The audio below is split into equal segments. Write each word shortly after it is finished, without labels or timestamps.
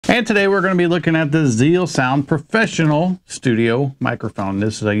And today we're going to be looking at the ZealSound Professional Studio microphone.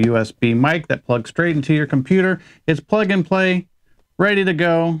 This is a USB mic that plugs straight into your computer. It's plug and play, ready to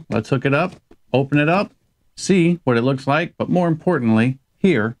go. Let's hook it up, open it up, see what it looks like, but more importantly,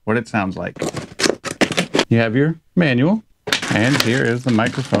 hear what it sounds like. You have your manual, and here is the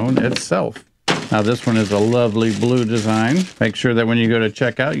microphone itself. Now this one is a lovely blue design. Make sure that when you go to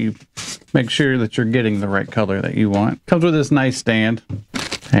checkout, you make sure that you're getting the right color that you want. Comes with this nice stand.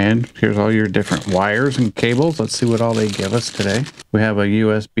 And here's all your different wires and cables. Let's see what all they give us today. We have a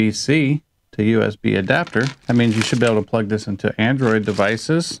USB-C to USB adapter. That means you should be able to plug this into Android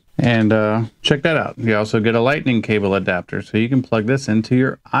devices. And check that out. You also get a lightning cable adapter, so you can plug this into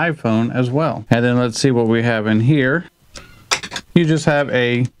your iPhone as well. And then let's see what we have in here. You just have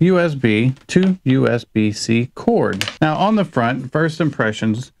a USB to USB-C cord. Now on the front, first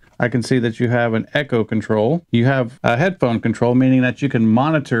impressions, I can see that you have an echo control. You have a headphone control, meaning that you can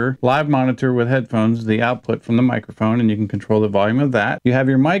monitor, live monitor with headphones, the output from the microphone, and you can control the volume of that. You have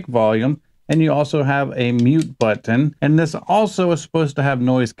your mic volume, and you also have a mute button. And this also is supposed to have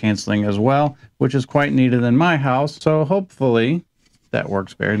noise canceling as well, which is quite needed in my house. So hopefully that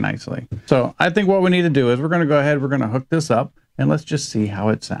works very nicely. So I think what we need to do is we're gonna go ahead, we're gonna hook this up, and let's just see how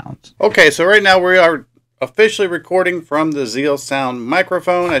it sounds. Okay, so right now we are officially recording from the ZealSound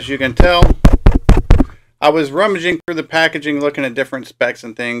microphone. As you can tell, I was rummaging through the packaging looking at different specs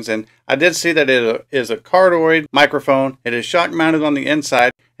and things, and I did see that it is a cardioid microphone. It is shock mounted on the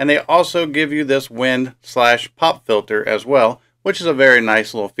inside, and they also give you this wind/pop filter as well, which is a very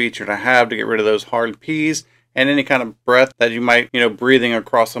nice little feature to have to get rid of those hard P's and any kind of breath that you might, breathing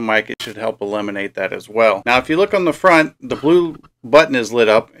across the mic. It should help eliminate that as well. Now, if you look on the front, the blue button is lit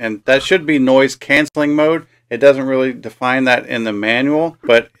up, and that should be noise canceling mode. It doesn't really define that in the manual,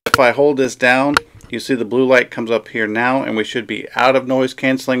 but if I hold this down, you see the blue light comes up here now, and we should be out of noise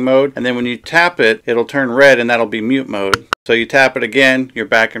canceling mode. And then when you tap it, it'll turn red, and that'll be mute mode. So you tap it again, you're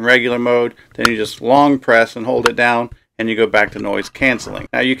back in regular mode. Then you just long press and hold it down, and you go back to noise canceling.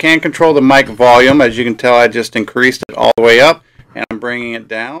 Now you can control the mic volume. As you can tell, I just increased it all the way up, and I'm bringing it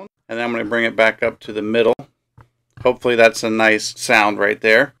down, and then I'm going to bring it back up to the middle. Hopefully that's a nice sound right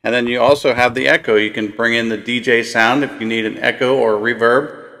there. And then you also have the echo. You can bring in the DJ sound if you need an echo or a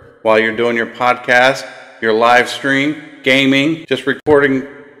reverb while you're doing your podcast, your live stream, gaming, just recording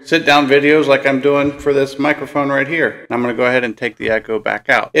sit-down videos like I'm doing for this microphone right here. And I'm going to go ahead and take the echo back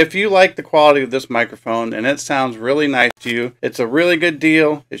out. If you like the quality of this microphone and it sounds really nice to you, it's a really good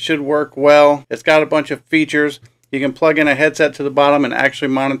deal. It should work well. It's got a bunch of features. You can plug in a headset to the bottom and actually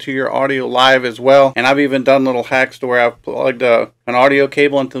monitor your audio live as well. And I've even done little hacks to where I've plugged an audio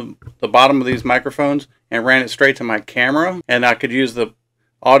cable into the bottom of these microphones and ran it straight to my camera. And I could use the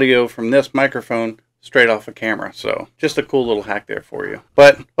audio from this microphone straight off a camera. So just a cool little hack there for you.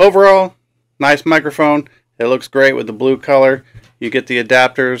 But overall, nice microphone. It looks great with the blue color. You get the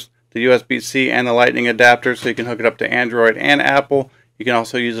adapters, the USB-C and the lightning adapter, so you can hook it up to Android and Apple. You can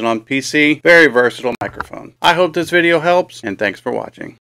also use it on PC. Very versatile microphone. I hope this video helps, and thanks for watching.